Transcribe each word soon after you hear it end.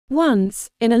Once,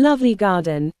 in a lovely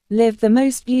garden, lived the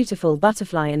most beautiful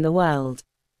butterfly in the world.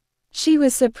 She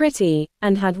was so pretty,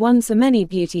 and had won so many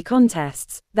beauty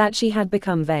contests, that she had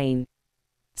become vain.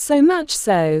 So much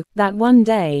so, that one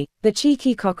day, the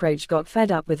cheeky cockroach got fed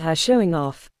up with her showing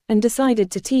off, and decided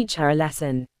to teach her a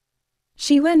lesson.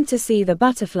 She went to see the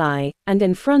butterfly, and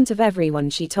in front of everyone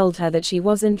she told her that she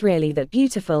wasn't really that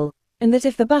beautiful, and that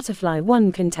if the butterfly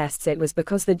won contests it was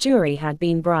because the jury had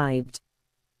been bribed.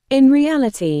 In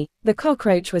reality, the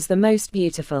cockroach was the most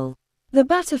beautiful. The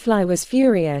butterfly was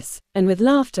furious, and with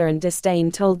laughter and disdain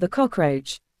told the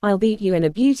cockroach, "I'll beat you in a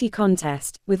beauty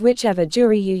contest, with whichever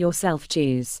jury you yourself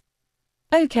choose."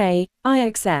 "Okay, I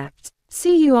accept.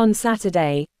 See you on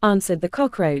Saturday," answered the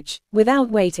cockroach, without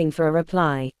waiting for a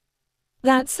reply.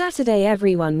 That Saturday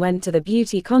everyone went to the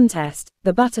beauty contest,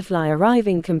 the butterfly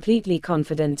arriving completely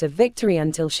confident of victory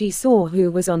until she saw who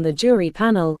was on the jury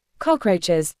panel: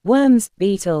 cockroaches, worms,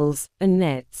 beetles, and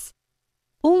nits.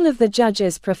 All of the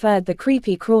judges preferred the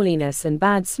creepy crawliness and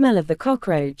bad smell of the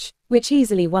cockroach, which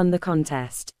easily won the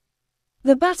contest.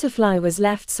 The butterfly was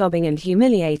left sobbing and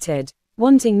humiliated,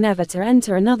 wanting never to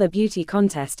enter another beauty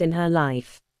contest in her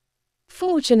life.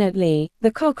 Fortunately,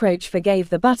 the cockroach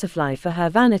forgave the butterfly for her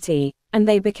vanity, and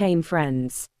they became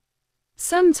friends.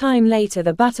 Some time later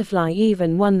the butterfly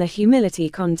even won the humility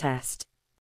contest.